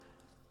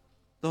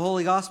The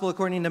Holy Gospel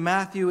according to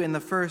Matthew in the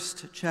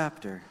first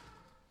chapter.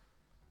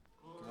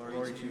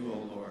 Glory to you,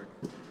 O Lord.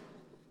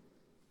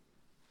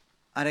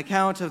 An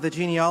account of the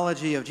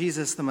genealogy of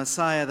Jesus the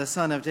Messiah, the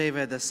son of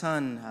David, the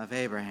son of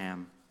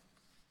Abraham.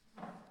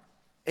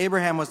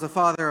 Abraham was the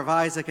father of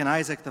Isaac, and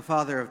Isaac the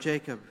father of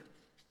Jacob,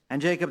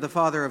 and Jacob the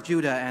father of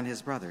Judah and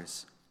his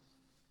brothers.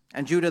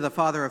 And Judah the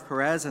father of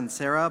Perez and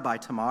Sarah by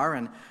Tamar,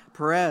 and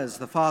Perez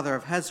the father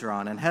of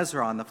Hezron, and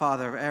Hezron the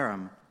father of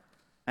Aram,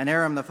 and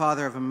Aram the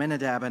father of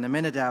Amminadab, and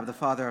Amminadab the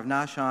father of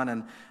Nahshon,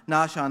 and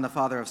Nahshon the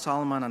father of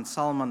Solomon, and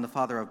Solomon the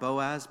father of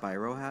Boaz by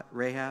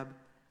Rahab,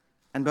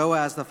 and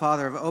Boaz the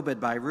father of Obed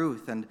by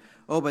Ruth, and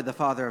Obed the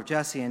father of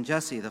Jesse, and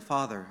Jesse the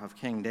father of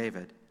King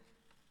David.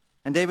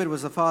 And David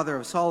was the father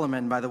of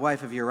Solomon by the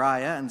wife of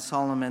Uriah, and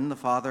Solomon the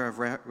father of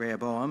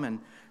Rehoboam, and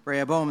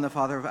Rehoboam the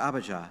father of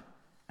Abijah,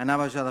 and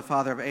Abijah the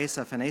father of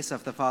Asaph, and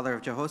Asaph the father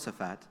of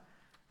Jehoshaphat,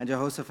 and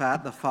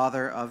Jehoshaphat the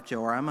father of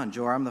Joram, and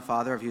Joram the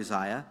father of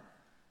Uzziah,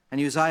 and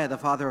Uzziah the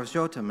father of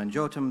Jotam, and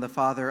Jotam the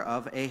father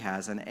of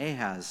Ahaz, and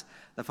Ahaz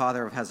the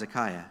father of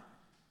Hezekiah,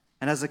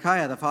 and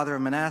Hezekiah the father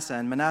of Manasseh,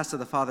 and Manasseh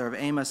the father of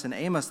Amos, and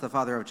Amos the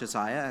father of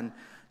Josiah, and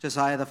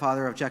Josiah the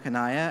father of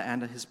Jeconiah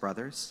and his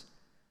brothers,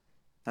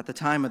 at the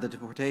time of the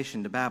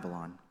deportation to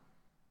Babylon.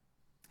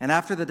 And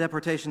after the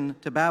deportation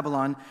to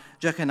Babylon,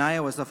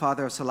 Jeconiah was the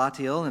father of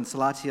Salatiel, and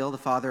Salatiel the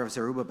father of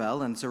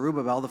Zerubbabel, and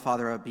Zerubbabel the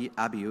father of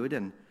Abiud,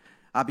 and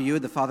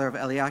Abiud the father of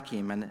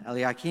Eliakim, and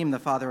Eliakim the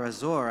father of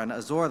Azor, and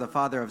Azor the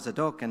father of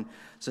Zadok, and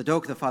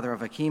Zadok the father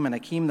of Akim, and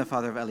Akim the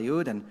father of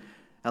Eliud, and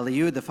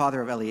Eliud the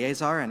father of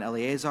Eleazar, and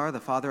Eleazar the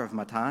father of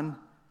Matan,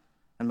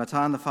 and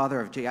Matan the father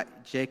of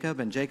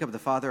Jacob, and Jacob the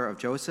father of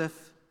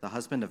Joseph, the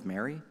husband of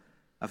Mary,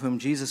 of whom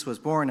Jesus was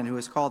born and who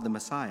is called the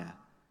Messiah.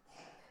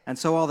 And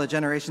so all the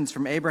generations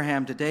from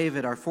Abraham to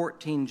David are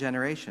 14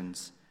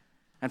 generations.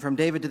 And from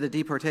David to the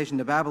deportation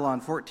to Babylon,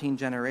 14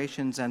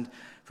 generations. And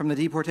from the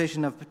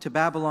deportation to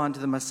Babylon to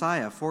the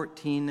Messiah,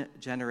 14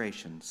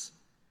 generations.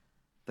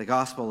 The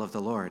gospel of the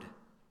Lord.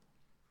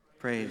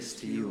 Praise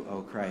to you,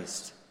 O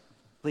Christ.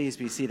 Please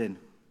be seated.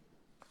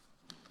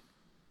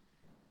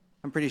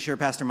 I'm pretty sure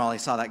Pastor Molly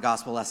saw that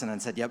gospel lesson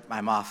and said, "Yep,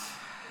 I'm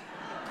off."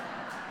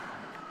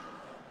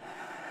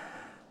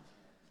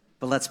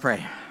 But let's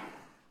pray.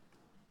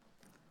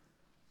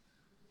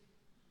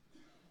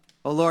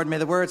 O Lord, may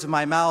the words of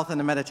my mouth and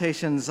the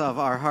meditations of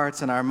our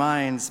hearts and our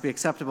minds be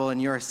acceptable in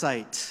your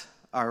sight,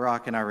 our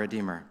rock and our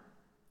redeemer.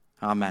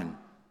 Amen.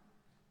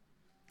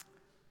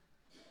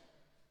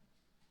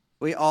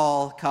 We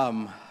all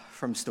come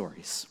from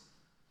stories,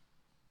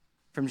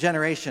 from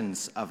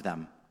generations of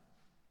them.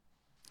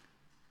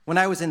 When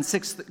I was in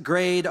 6th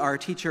grade, our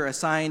teacher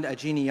assigned a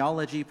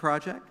genealogy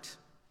project.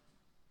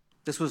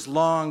 This was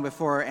long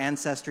before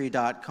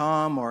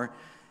Ancestry.com or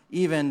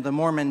even the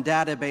Mormon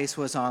database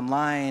was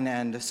online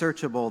and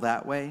searchable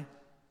that way.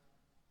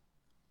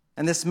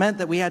 And this meant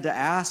that we had to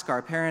ask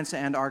our parents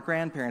and our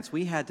grandparents.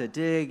 We had to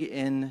dig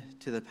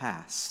into the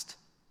past.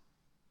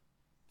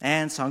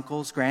 Aunts,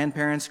 uncles,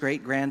 grandparents,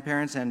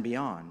 great-grandparents, and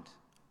beyond.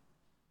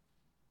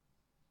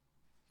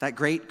 That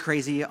great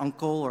crazy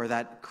uncle or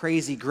that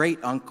crazy great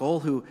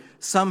uncle who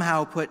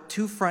somehow put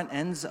two front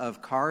ends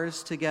of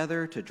cars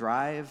together to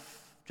drive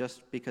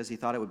just because he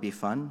thought it would be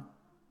fun.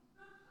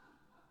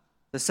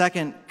 The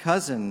second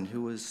cousin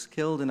who was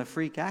killed in a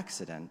freak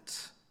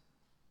accident.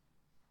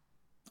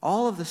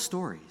 All of the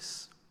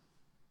stories,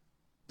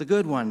 the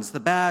good ones, the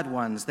bad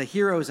ones, the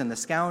heroes and the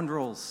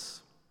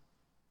scoundrels.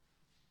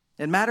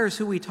 It matters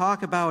who we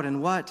talk about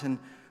and what, and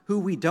who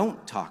we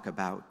don't talk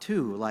about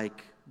too,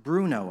 like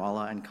Bruno a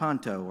la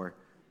Encanto, or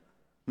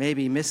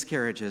maybe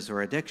miscarriages or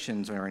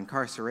addictions or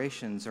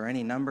incarcerations or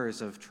any numbers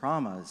of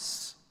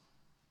traumas.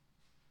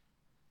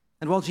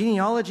 And while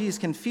genealogies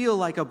can feel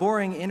like a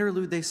boring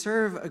interlude, they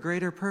serve a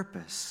greater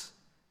purpose.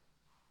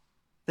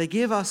 They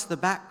give us the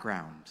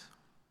background,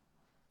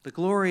 the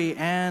glory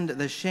and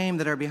the shame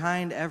that are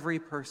behind every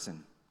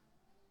person,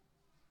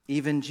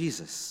 even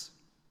Jesus.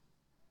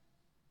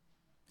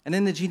 And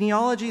in the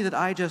genealogy that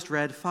I just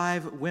read,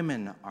 5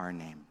 women are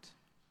named.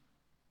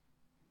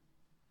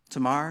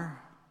 Tamar,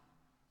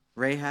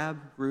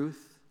 Rahab,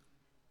 Ruth,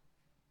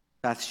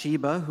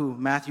 Bathsheba, who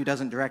Matthew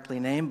doesn't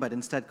directly name, but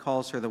instead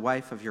calls her the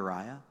wife of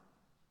Uriah,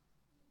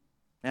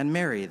 and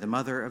Mary, the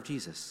mother of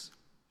Jesus.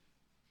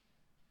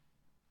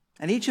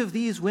 And each of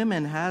these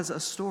women has a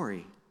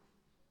story.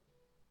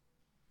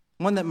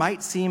 One that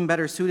might seem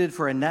better suited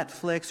for a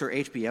Netflix or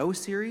HBO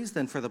series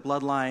than for the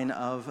bloodline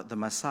of the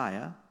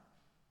Messiah.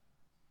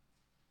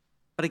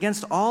 But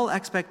against all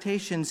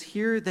expectations,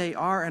 here they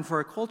are, and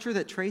for a culture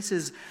that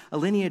traces a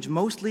lineage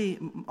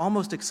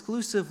almost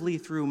exclusively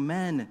through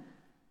men,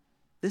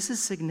 this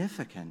is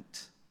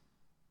significant.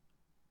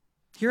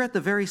 Here at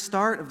the very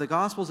start of the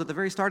Gospels, at the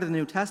very start of the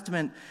New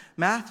Testament,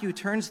 Matthew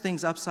turns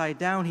things upside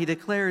down. He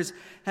declares,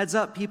 "Heads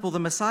up, people, the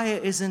Messiah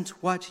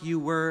isn't what you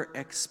were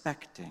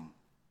expecting.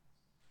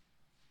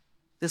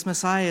 This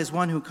Messiah is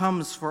one who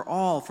comes for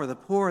all, for the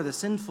poor, the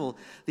sinful,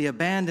 the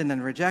abandoned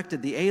and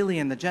rejected, the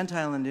alien, the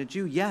Gentile, and the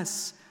Jew.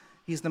 Yes,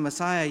 he's the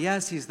Messiah.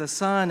 Yes, he's the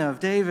son of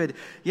David.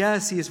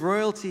 Yes, he's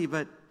royalty,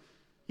 but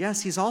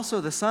yes, he's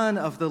also the son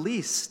of the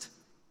least,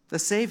 the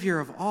Savior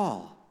of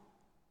all.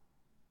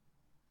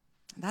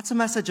 That's a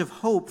message of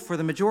hope for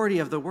the majority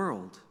of the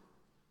world.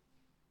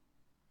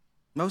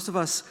 Most of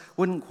us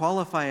wouldn't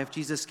qualify if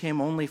Jesus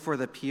came only for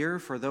the peer,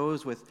 for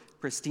those with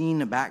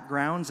pristine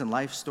backgrounds and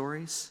life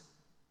stories.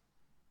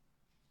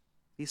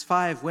 These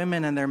 5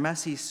 women and their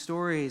messy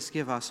stories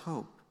give us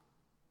hope.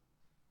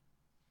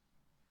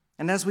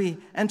 And as we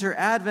enter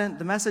Advent,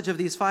 the message of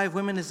these 5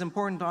 women is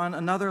important on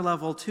another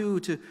level too,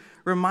 to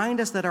remind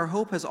us that our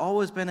hope has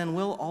always been and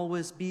will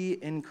always be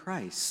in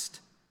Christ.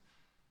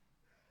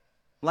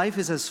 Life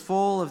is as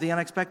full of the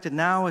unexpected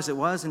now as it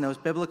was in those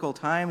biblical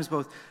times.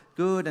 Both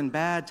good and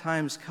bad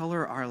times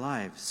color our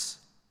lives.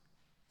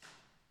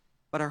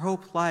 But our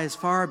hope lies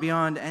far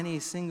beyond any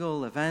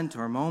single event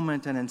or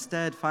moment, and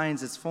instead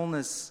finds its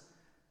fullness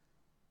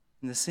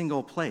in the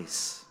single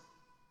place,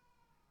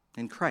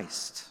 in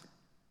Christ.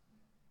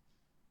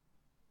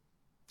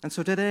 And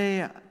so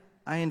today,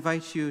 I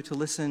invite you to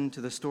listen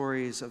to the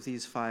stories of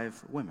these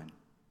 5 women.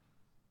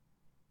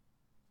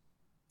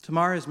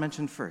 Tamar is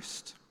mentioned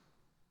first.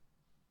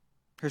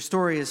 Her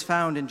story is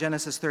found in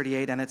Genesis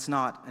 38, and it's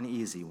not an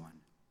easy one.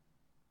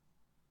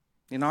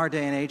 In our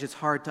day and age, it's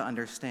hard to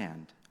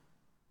understand.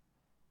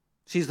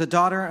 She's the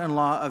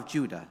daughter-in-law of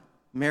Judah,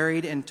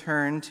 married in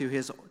turn to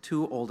his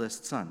 2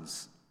 oldest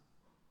sons.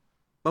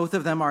 Both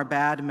of them are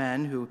bad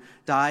men who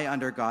die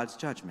under God's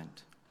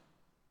judgment.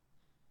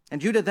 And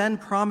Judah then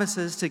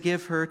promises to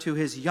give her to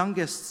his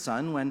youngest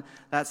son when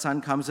that son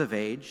comes of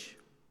age.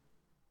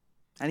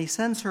 And he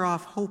sends her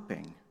off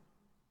hoping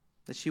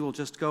that she will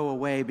just go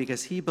away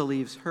because he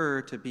believes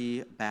her to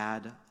be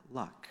bad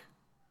luck.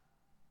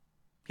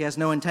 He has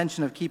no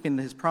intention of keeping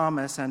his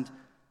promise, and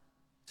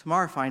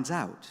Tamar finds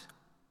out.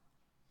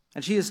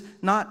 And she is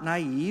not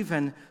naive,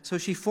 and so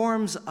she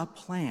forms a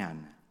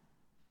plan.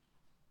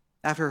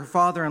 After her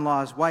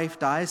father-in-law's wife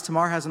dies,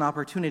 Tamar has an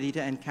opportunity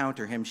to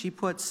encounter him. She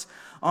puts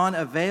on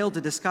a veil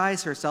to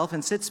disguise herself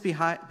and sits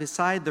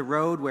beside the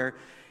road where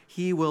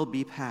he will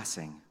be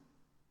passing.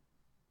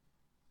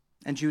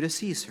 And Judah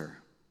sees her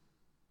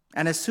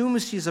and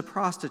assumes she's a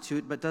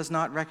prostitute, but does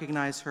not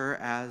recognize her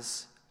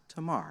as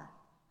Tamar.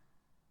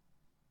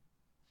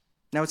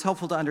 Now, it's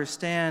helpful to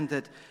understand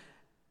that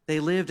they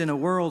lived in a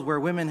world where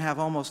women have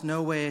almost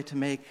no way to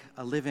make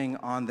a living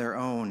on their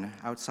own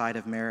outside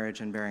of marriage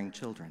and bearing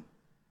children.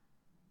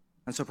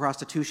 And so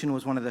prostitution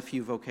was one of the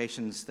few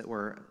vocations that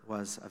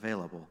was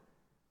available.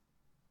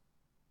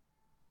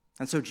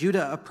 And so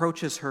Judah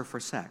approaches her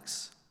for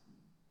sex.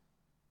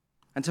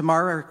 And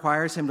Tamar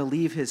requires him to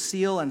leave his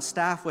seal and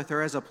staff with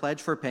her as a pledge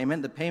for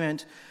payment. The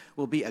payment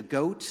will be a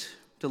goat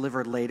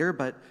delivered later,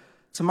 but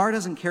Tamar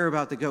doesn't care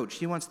about the goat.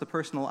 She wants the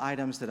personal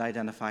items that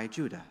identify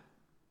Judah.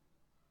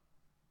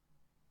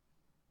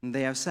 And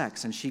they have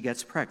sex, and she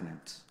gets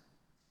pregnant.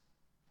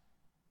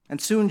 And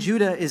soon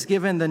Judah is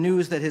given the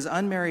news that his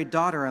unmarried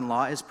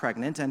daughter-in-law is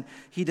pregnant, and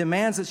he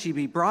demands that she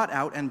be brought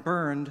out and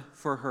burned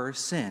for her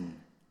sin.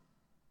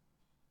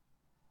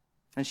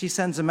 And she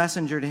sends a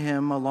messenger to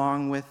him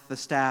along with the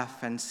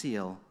staff and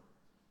seal.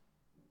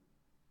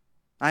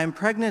 I am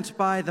pregnant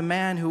by the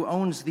man who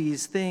owns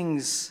these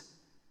things.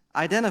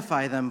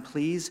 Identify them,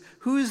 please.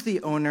 Who's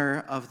the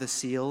owner of the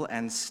seal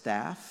and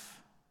staff?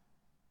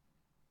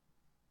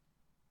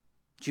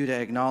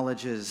 Judah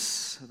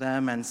acknowledges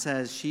them and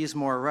says, she's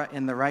more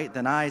in the right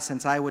than I,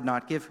 since I would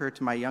not give her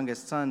to my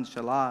youngest son,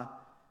 Shelah.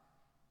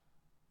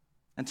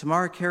 And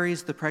Tamar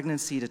carries the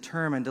pregnancy to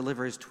term and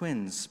delivers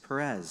twins,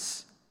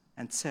 Perez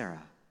and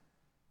Sarah.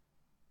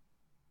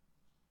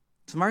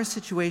 Tamar's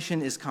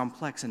situation is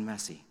complex and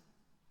messy.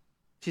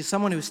 She's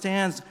someone who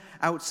stands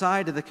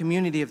outside of the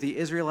community of the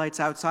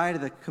Israelites, outside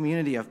of the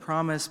community of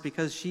promise,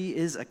 because she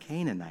is a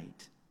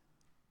Canaanite.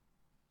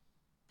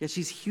 Yet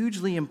she's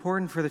hugely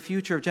important for the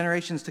future of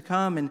generations to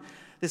come, and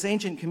this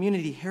ancient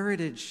community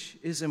heritage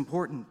is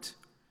important.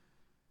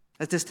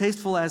 As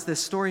distasteful as this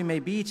story may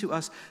be to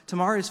us,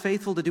 Tamar is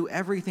faithful to do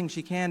everything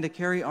she can to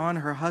carry on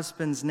her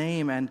husband's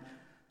name, and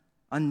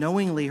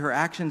unknowingly her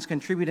actions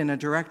contribute in a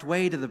direct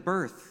way to the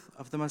birth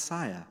of the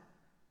Messiah.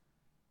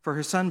 For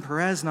her son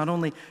Perez not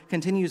only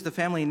continues the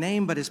family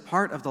name, but is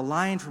part of the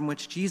line from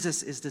which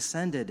Jesus is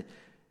descended.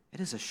 It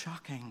is a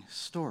shocking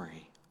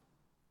story.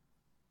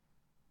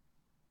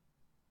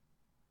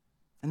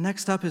 And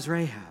next up is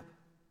Rahab.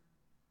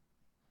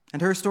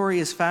 And her story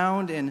is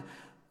found in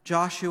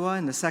Joshua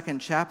in the 2nd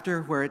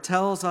chapter, where it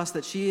tells us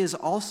that she is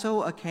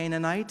also a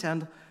Canaanite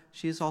and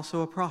she is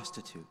also a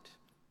prostitute.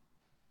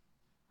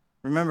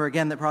 Remember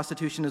again that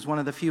prostitution is one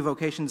of the few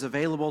vocations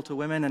available to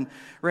women, and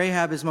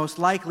Rahab is most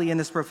likely in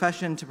this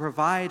profession to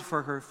provide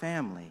for her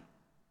family.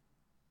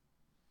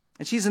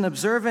 And she's an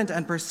observant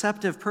and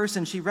perceptive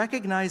person. She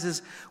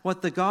recognizes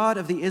what the God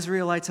of the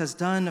Israelites has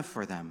done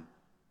for them.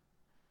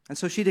 And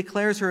so she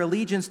declares her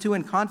allegiance to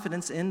and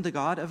confidence in the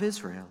God of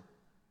Israel.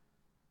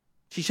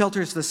 She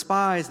shelters the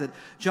spies that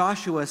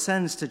Joshua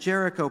sends to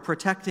Jericho,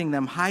 protecting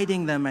them,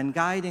 hiding them, and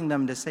guiding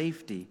them to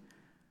safety.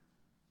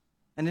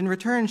 And in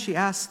return, she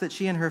asks that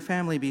she and her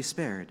family be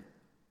spared.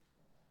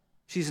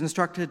 She's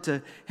instructed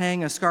to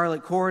hang a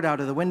scarlet cord out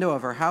of the window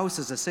of her house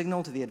as a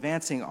signal to the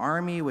advancing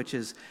army, which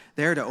is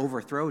there to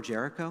overthrow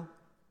Jericho.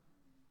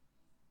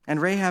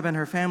 And Rahab and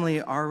her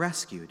family are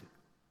rescued.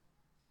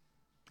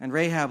 And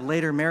Rahab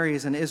later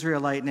marries an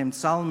Israelite named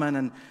Salmon,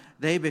 and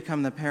they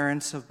become the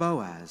parents of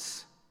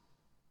Boaz.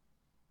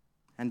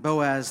 And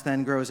Boaz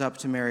then grows up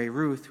to marry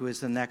Ruth, who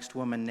is the next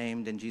woman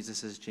named in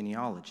Jesus'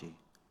 genealogy.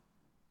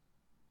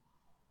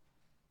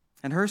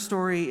 And her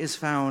story is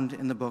found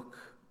in the book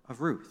of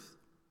Ruth.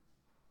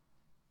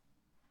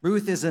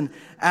 Ruth is an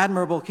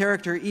admirable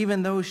character,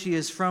 even though she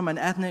is from an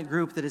ethnic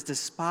group that is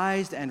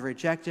despised and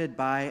rejected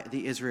by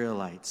the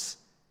Israelites.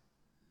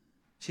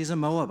 She's a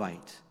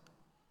Moabite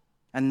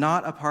and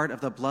not a part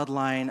of the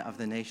bloodline of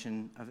the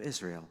nation of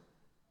Israel.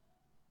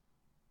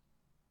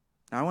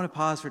 Now, I want to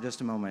pause for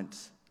just a moment,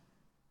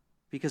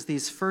 because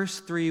these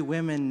first three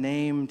women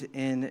named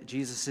in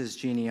Jesus'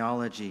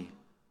 genealogy,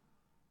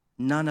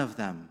 none of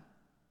them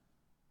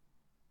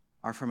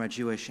are from a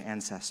Jewish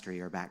ancestry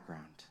or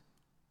background.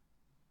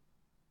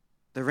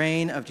 The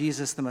reign of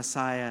Jesus the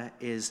Messiah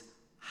is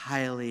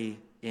highly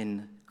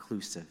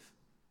inclusive.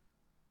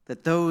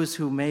 That those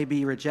who may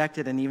be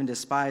rejected and even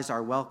despised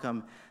are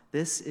welcome,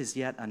 this is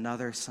yet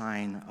another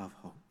sign of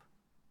hope.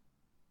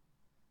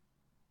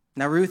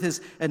 Now, Ruth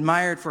is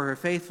admired for her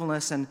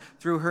faithfulness, and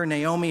through her,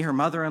 Naomi, her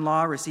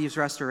mother-in-law, receives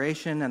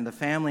restoration, and the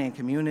family and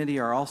community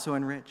are also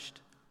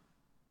enriched.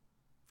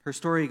 Her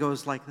story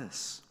goes like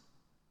this.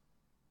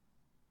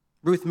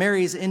 Ruth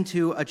marries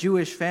into a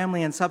Jewish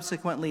family, and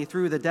subsequently,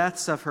 through the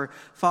deaths of her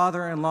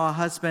father-in-law,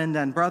 husband,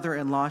 and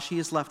brother-in-law, she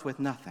is left with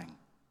nothing.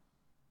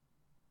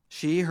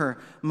 She, her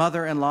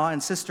mother-in-law,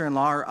 and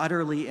sister-in-law are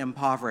utterly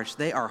impoverished.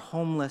 They are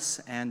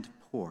homeless and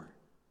poor.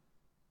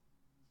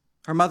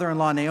 Her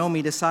mother-in-law,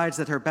 Naomi, decides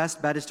that her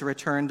best bet is to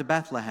return to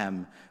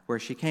Bethlehem, where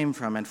she came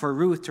from, and for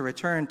Ruth to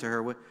return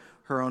to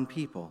her own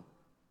people.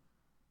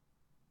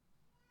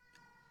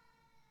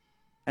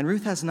 And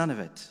Ruth has none of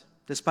it.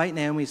 Despite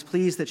Naomi's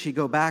pleas that she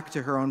go back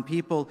to her own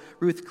people,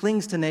 Ruth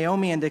clings to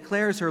Naomi and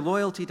declares her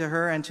loyalty to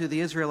her and to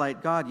the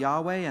Israelite God,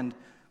 Yahweh. And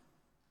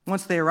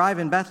once they arrive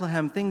in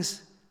Bethlehem,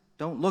 things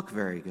don't look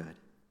very good.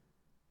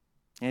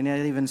 And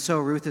yet even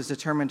so, Ruth is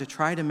determined to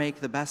try to make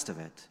the best of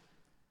it.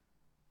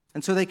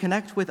 And so they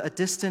connect with a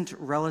distant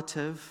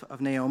relative of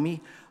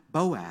Naomi,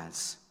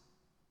 Boaz.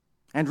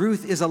 And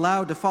Ruth is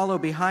allowed to follow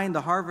behind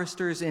the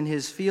harvesters in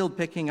his field,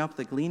 picking up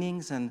the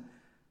gleanings. And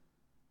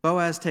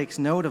Boaz takes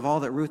note of all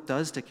that Ruth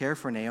does to care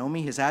for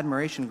Naomi. His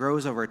admiration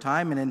grows over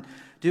time, and in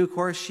due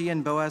course, she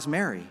and Boaz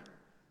marry,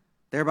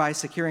 thereby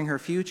securing her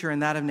future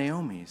and that of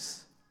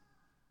Naomi's.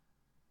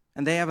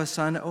 And they have a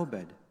son,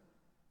 Obed,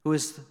 who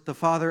is the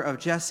father of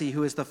Jesse,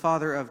 who is the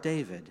father of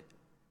David,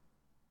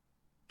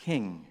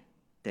 King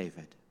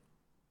David.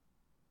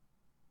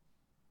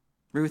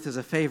 Ruth is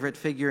a favorite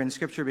figure in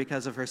Scripture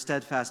because of her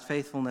steadfast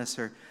faithfulness,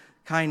 her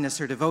kindness,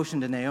 her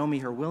devotion to Naomi,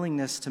 her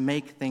willingness to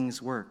make things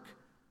work.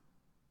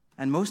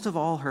 And most of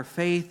all, her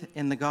faith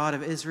in the God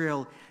of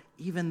Israel,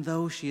 even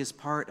though she is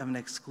part of an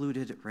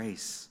excluded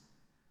race.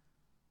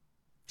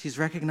 She's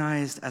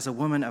recognized as a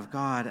woman of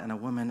God and a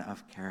woman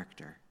of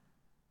character.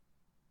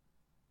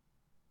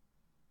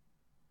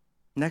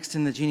 Next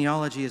in the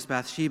genealogy is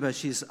Bathsheba.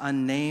 She's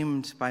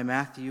unnamed by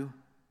Matthew.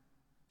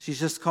 She's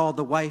just called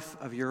the wife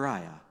of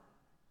Uriah.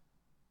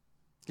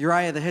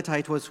 Uriah the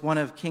Hittite was one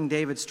of King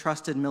David's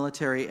trusted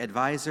military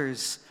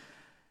advisors.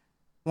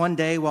 One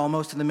day, while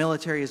most of the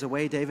military is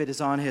away, David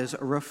is on his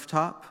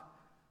rooftop,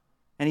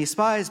 and he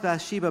spies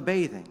Bathsheba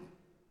bathing,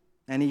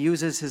 and he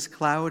uses his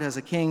clout as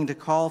a king to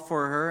call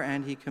for her,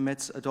 and he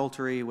commits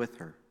adultery with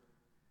her.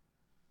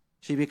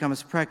 She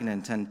becomes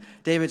pregnant, and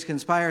David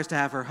conspires to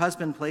have her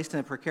husband placed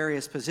in a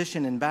precarious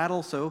position in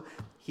battle, so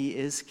he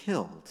is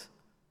killed.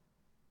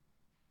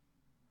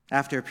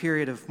 After a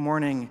period of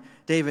mourning,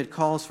 David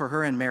calls for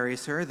her and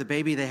marries her. The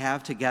baby they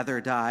have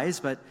together dies,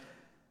 but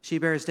she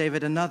bears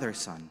David another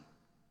son,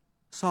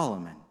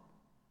 Solomon,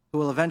 who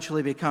will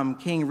eventually become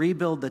king,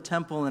 rebuild the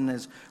temple, and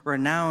is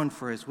renowned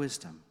for his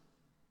wisdom.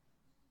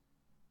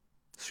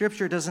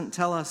 Scripture doesn't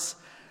tell us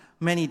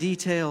many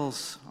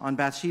details on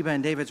Bathsheba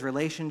and David's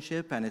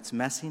relationship and its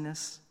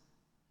messiness,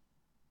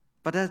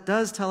 but it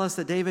does tell us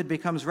that David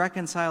becomes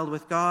reconciled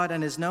with God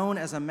and is known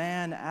as a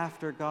man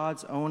after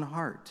God's own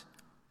heart.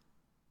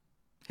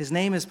 His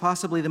name is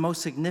possibly the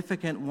most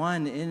significant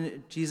one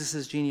in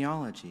Jesus'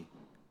 genealogy.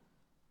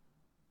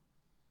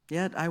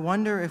 Yet, I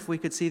wonder if we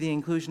could see the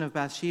inclusion of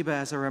Bathsheba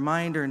as a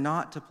reminder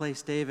not to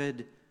place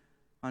David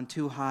on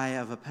too high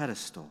of a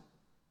pedestal.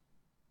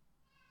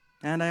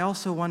 And I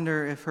also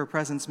wonder if her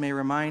presence may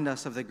remind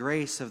us of the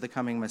grace of the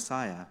coming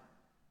Messiah,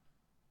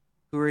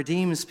 who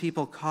redeems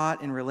people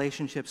caught in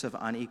relationships of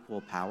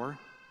unequal power,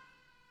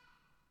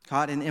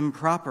 caught in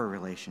improper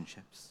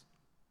relationships,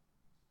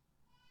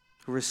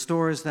 who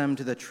restores them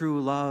to the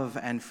true love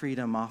and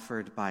freedom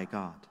offered by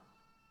God.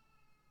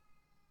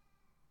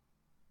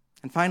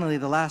 And finally,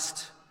 the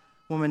last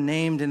woman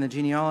named in the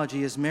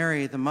genealogy is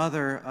Mary, the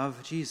mother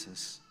of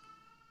Jesus.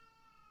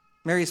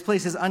 Mary's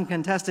place is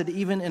uncontested,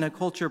 even in a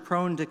culture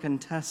prone to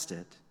contest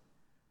it.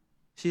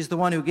 She's the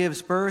one who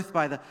gives birth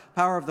by the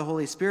power of the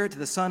Holy Spirit to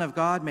the Son of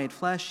God made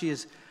flesh. She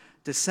is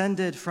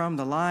descended from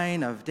the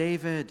line of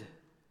David.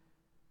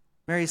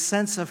 Mary's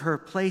sense of her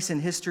place in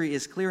history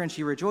is clear, and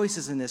she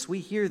rejoices in this. We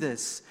hear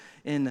this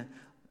in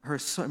her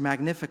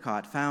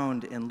Magnificat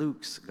found in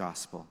Luke's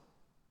Gospel.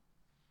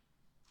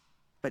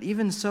 But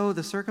even so,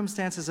 the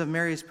circumstances of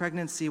Mary's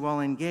pregnancy, while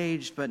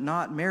engaged but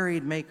not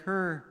married, make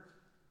her,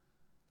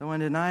 though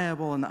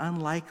undeniable, an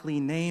unlikely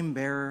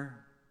name-bearer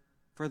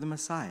for the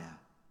Messiah.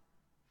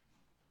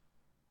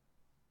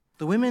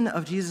 The women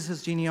of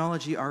Jesus'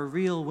 genealogy are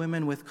real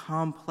women with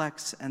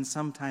complex and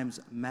sometimes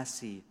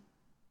messy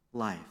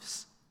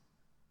lives.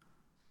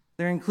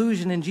 Their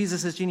inclusion in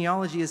Jesus'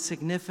 genealogy is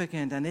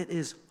significant and it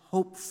is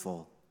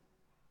hopeful.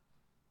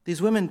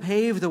 These women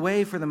paved the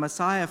way for the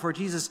Messiah, for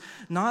Jesus,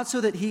 not so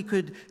that he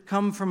could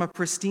come from a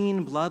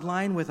pristine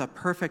bloodline with a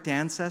perfect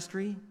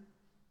ancestry,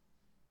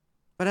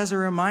 but as a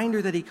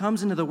reminder that he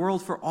comes into the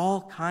world for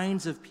all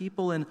kinds of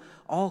people in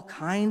all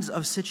kinds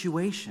of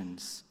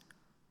situations.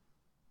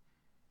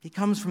 He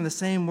comes from the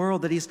same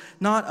world, that he's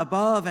not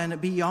above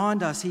and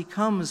beyond us. He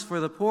comes for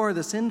the poor,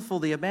 the sinful,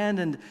 the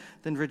abandoned,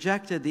 the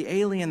rejected, the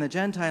alien, the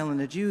Gentile, and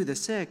the Jew, the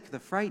sick, the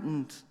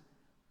frightened.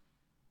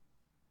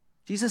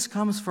 Jesus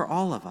comes for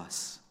all of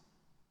us.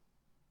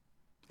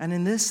 And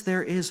in this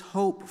there is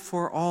hope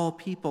for all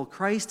people.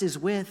 Christ is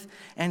with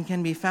and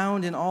can be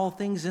found in all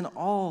things, in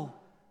all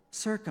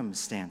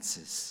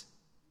circumstances.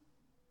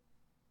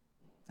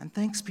 And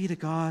thanks be to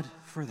God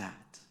for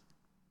that.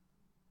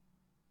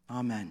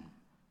 Amen.